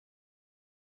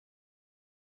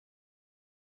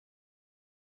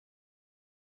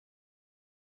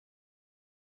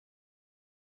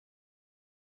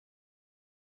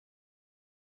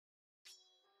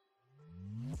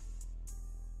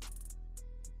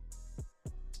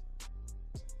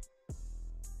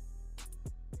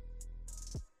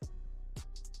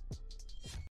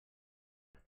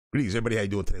Greetings, everybody. How you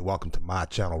doing today? Welcome to my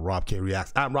channel, Robk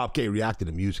Reacts. I'm Robk, reacting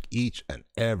to music each and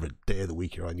every day of the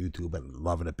week here on YouTube, and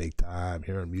loving it big time.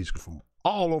 Hearing music from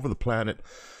all over the planet,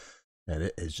 and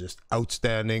it is just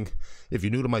outstanding. If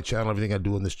you're new to my channel, everything I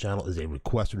do on this channel is a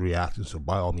requested reaction. So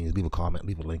by all means, leave a comment,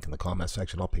 leave a link in the comment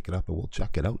section. I'll pick it up and we'll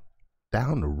check it out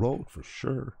down the road for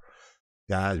sure.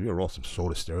 Guys, we're gonna roll some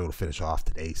Soda Stereo to finish off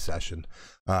today's session.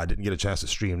 I didn't get a chance to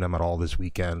stream them at all this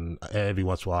weekend. Every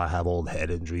once in a while I have old head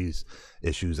injuries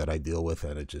issues that I deal with,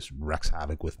 and it just wreaks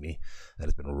havoc with me, and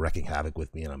it's been wrecking havoc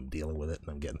with me, and I'm dealing with it, and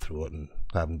I'm getting through it, and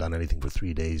I haven't done anything for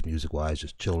 3 days music wise,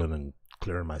 just chilling and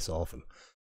clearing myself and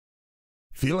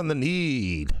feeling the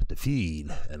need to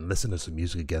feed and listen to some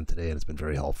music again today, and it's been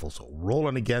very helpful. So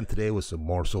rolling again today with some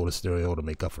more Soda Stereo to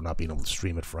make up for not being able to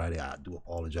stream it Friday. I do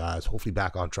apologize. Hopefully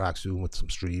back on track soon with some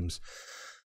streams.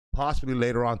 Possibly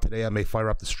later on today I may fire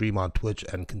up the stream on Twitch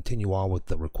and continue on with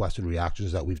the requested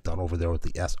reactions that we've done over there with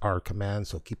the SR command.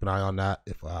 So keep an eye on that.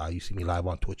 If you see me live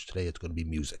on Twitch today, it's going to be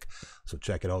music. So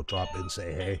check it out, drop in,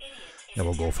 say hey, and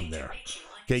we'll go from there.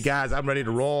 Okay, guys, I'm ready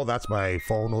to roll. That's my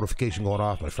phone notification going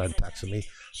off. My friend texting me.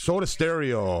 Soda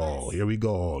Stereo. Here we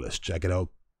go. Let's check it out.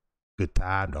 Good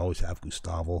time to always have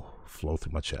Gustavo flow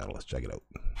through my channel. Let's check it out.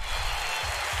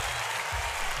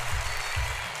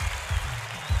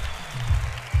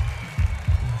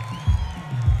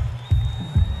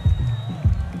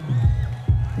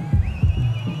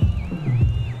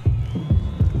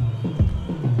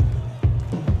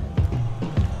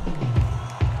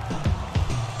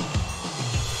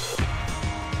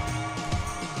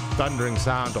 Thundering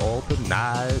sound to open,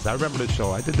 nice. I remember the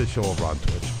show. I did the show over on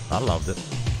Twitch. I loved it.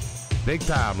 Big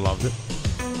time loved it.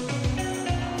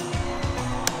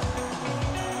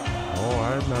 Oh,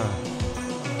 I'm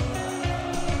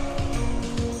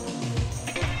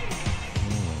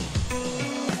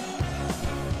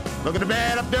Look at the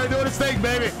man up there doing his thing,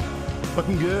 baby.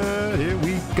 Looking good. Here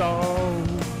we go.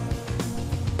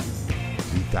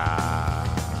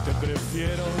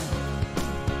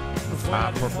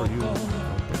 I prefer you.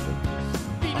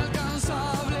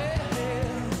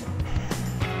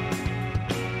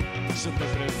 Yo te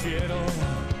prefiero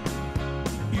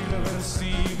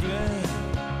irreversible,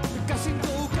 casi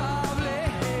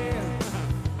intocable.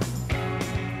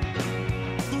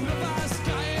 Tus ropas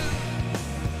caen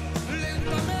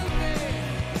lentamente.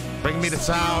 Bring me the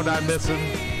sound I'm missing,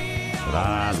 but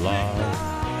I love.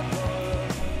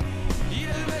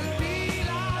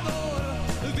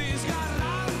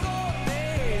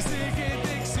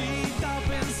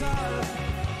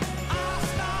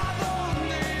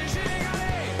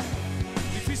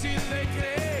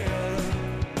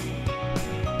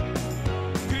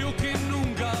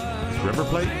 River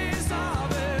Plate?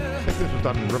 I think this was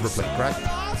done in River Plate, correct?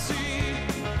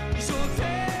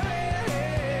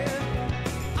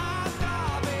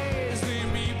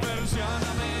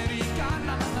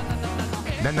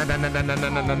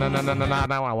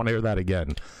 No, I want to hear that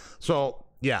again. So,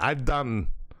 yeah, I've done,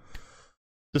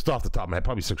 just off the top of my head,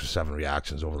 probably 6 or 7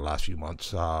 reactions over the last few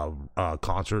months.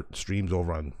 Concert streams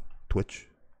over on Twitch,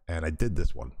 and I did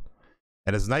this one.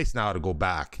 And it's nice now to go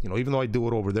back, you know, even though I do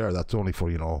it over there, that's only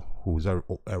for, you know, who's ever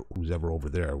over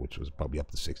there, which was probably up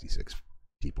to 66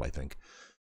 people, I think.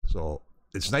 So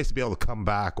it's nice to be able to come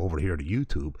back over here to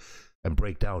YouTube and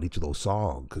break down each of those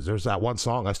songs, because there's that one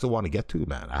song I still want to get to,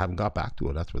 man. I haven't got back to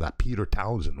it. That's where that Peter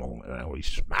Townsend moment, where he's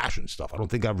smashing stuff. I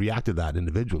don't think I've reacted to that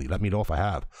individually. Let me know if I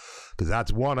have, because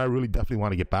that's one I really definitely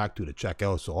want to get back to check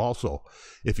out. So also,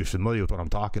 if you're familiar with what I'm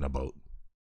talking about,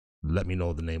 let me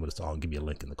know the name of the song. Give me a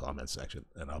link in the comment section,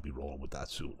 and I'll be rolling with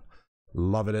that soon.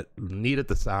 Loving it. Needed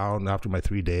the sound after my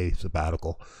 3-day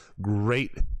sabbatical.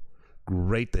 Great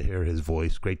to hear his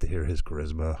voice. Great to hear his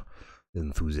charisma, his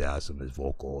enthusiasm, his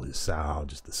vocal, his sound,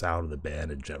 just the sound of the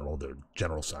band in general. Their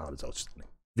general sound is outstanding.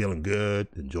 Feeling good.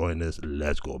 Enjoying this.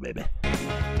 Let's go, baby.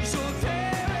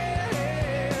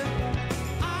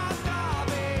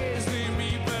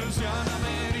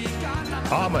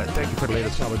 Oh man, thank you for the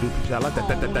latest song. I do appreciate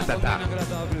it.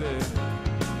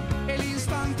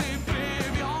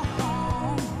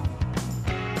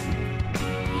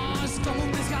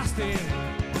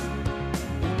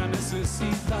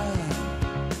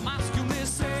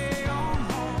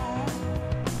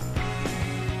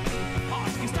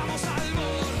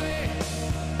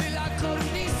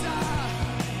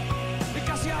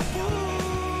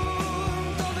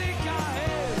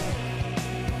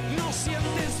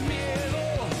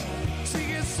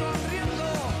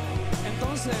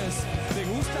 ¿Te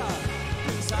gusta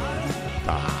pensar?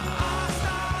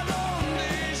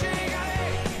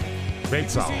 Great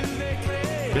song.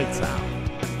 Great sound.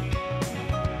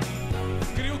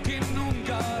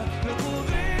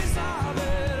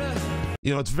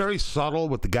 You know, it's very subtle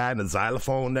with the guy in the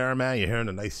xylophone there, man. You're hearing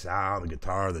the nice sound, the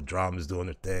guitar, the drums doing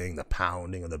their thing, the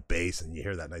pounding of the bass, and you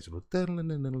hear that nice little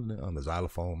on the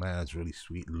xylophone, man. It's really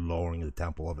sweet, lowering the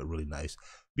tempo of it, really nice.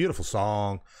 Beautiful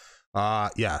song.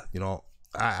 Yeah, you know,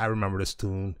 I remember this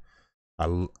tune. I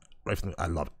love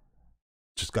it.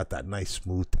 Just got that nice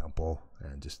smooth tempo,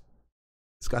 and just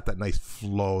it's got that nice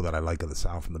flow that I like of the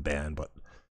sound from the band. But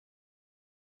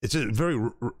it's just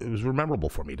it was memorable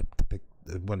for me to pick.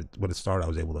 When it started, I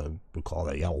was able to recall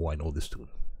that, yeah, oh, I know this tune.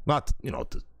 Not, you know,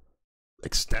 to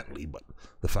extently, but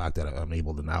the fact that I'm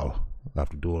able to now,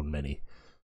 after doing many,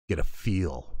 get a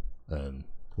feel. And,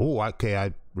 oh, okay,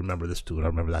 I remember this tune. I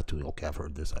remember that tune. Okay, I've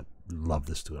heard this. I love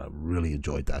this tune. I really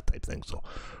enjoyed that type thing. So,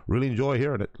 really enjoy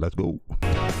hearing it. Let's go.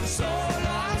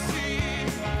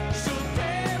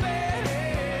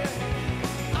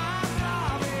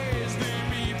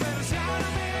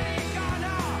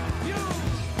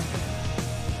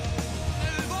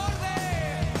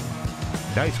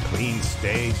 Nice clean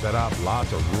stage set up,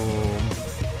 lots of room,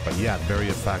 but yeah, very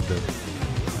effective.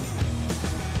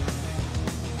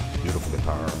 Beautiful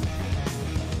guitar.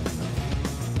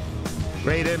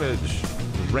 Great image,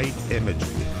 great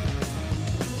imagery.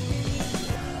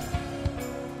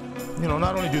 You know,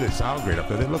 not only do they sound great up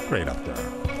there, they look great up there.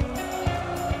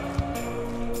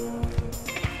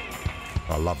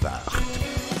 I love that.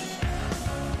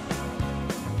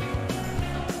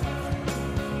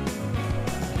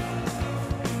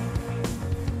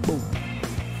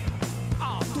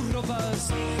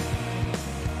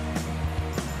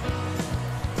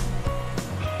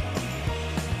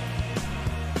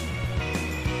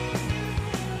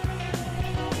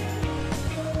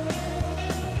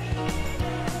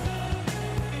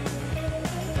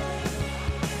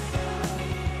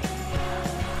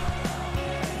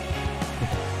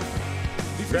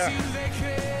 Difícil de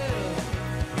creer,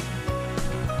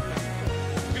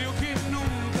 creo que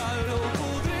nunca lo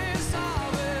podré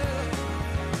saber.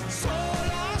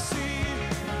 Solo así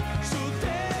yo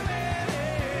te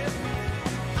veré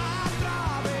a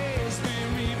través de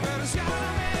mi persiana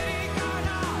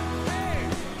americana. Hey,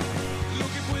 lo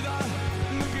que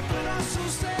pueda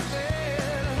suceder,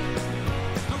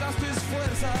 no gastes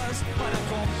fuerzas para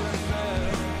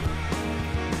comprender.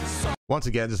 Once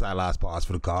again, just that last pause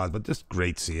for the cause, but just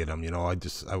great seeing them. You know, I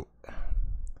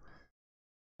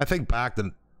think back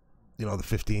to, you know, the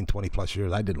 15, 20 plus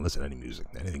years, I didn't listen to any music,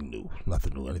 anything new,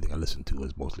 nothing new. Anything I listened to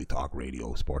was mostly talk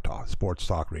radio, sports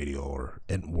talk radio, or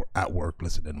at work,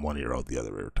 listen in one ear out the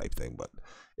other ear type thing. But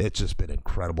it's just been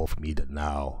incredible for me to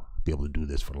now be able to do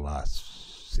this for the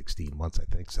last 16 months, I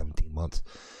think, 17 months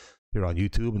here on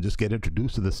YouTube, and just get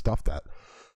introduced to this stuff that,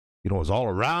 you know, it was all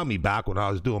around me back when I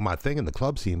was doing my thing in the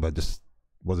club scene, but just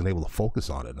wasn't able to focus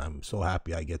on it. And I'm so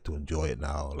happy I get to enjoy it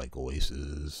now, like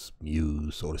Oasis,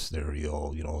 Muse, Soda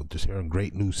Stereo, you know, just hearing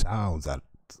great new sounds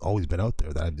that's always been out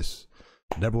there that I just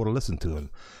never would have listened to. And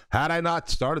had I not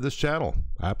started this channel,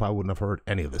 I probably wouldn't have heard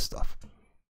any of this stuff.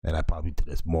 And I probably, to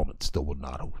this moment, still would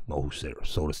not know who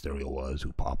Soda Stereo was,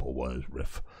 who Papa was,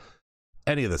 Riff,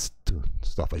 any of this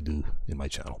stuff I do in my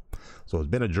channel. So it's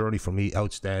been a journey for me,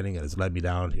 outstanding, and it's led me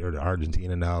down here to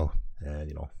Argentina now. And,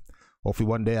 you know, hopefully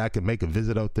one day I can make a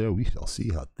visit out there. We shall see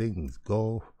how things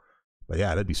go. But yeah,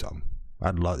 that'd be something.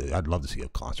 I'd love to see a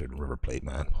concert in River Plate,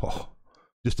 man. Oh,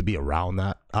 just to be around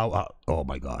that. Oh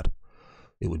my God.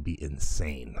 It would be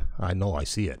insane. I know I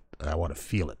see it. I want to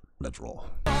feel it. Let's roll.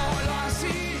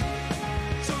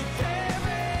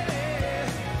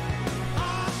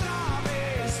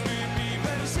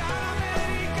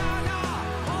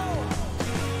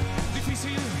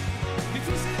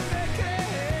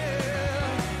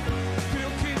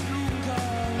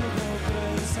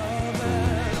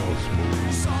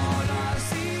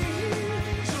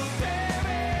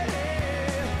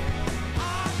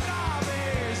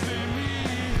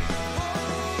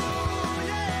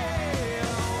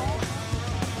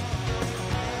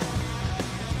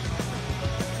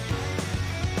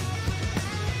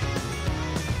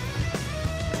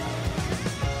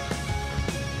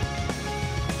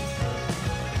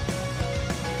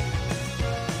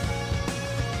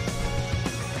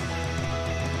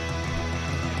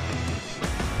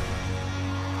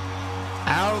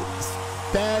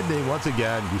 Outstanding once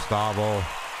again, Gustavo,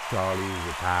 Charlie,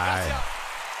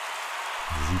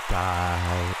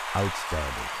 Zitai,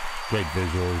 outstanding. Great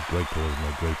visuals, great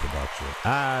charisma, great production.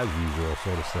 As usual,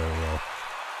 Soda Stereo.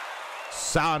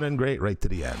 Sounding great right to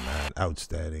the end, man.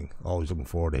 Outstanding. Always looking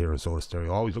forward to hearing Soda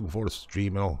Stereo. Always looking forward to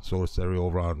streaming Soda Stereo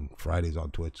over on Fridays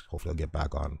on Twitch. Hopefully I'll get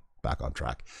back on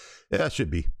track. Yeah, it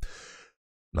should be.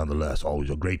 Nonetheless, always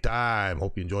a great time.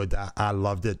 Hope you enjoyed that. I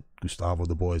loved it. Gustavo,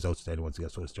 the boys, outstanding once again.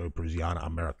 So it's Persiana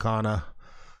Americana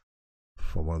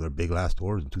from one of their big last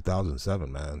tours in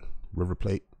 2007, man. River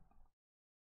Plate.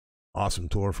 Awesome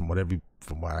tour from what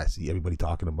I see everybody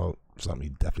talking about. Something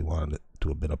you definitely wanted to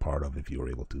have been a part of if you were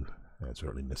able to. And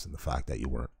certainly missing the fact that you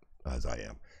weren't, as I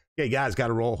am. Okay, guys, got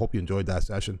to roll. Hope you enjoyed that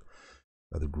session.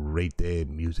 Another great day of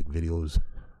music videos.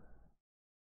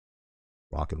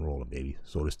 Rock and rolling, baby.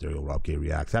 Soda Stereo, Robk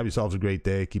Reacts. Have yourselves a great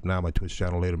day. Keep an eye on my Twitch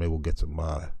channel later. Maybe we'll get some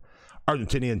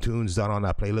Argentinian tunes done on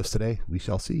that playlist today. We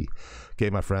shall see. Okay,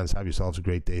 my friends, have yourselves a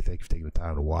great day. Thank you for taking the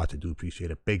time to watch. I do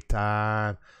appreciate it big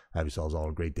time. Have yourselves all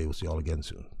a great day. We'll see you all again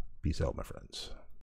soon. Peace out, my friends.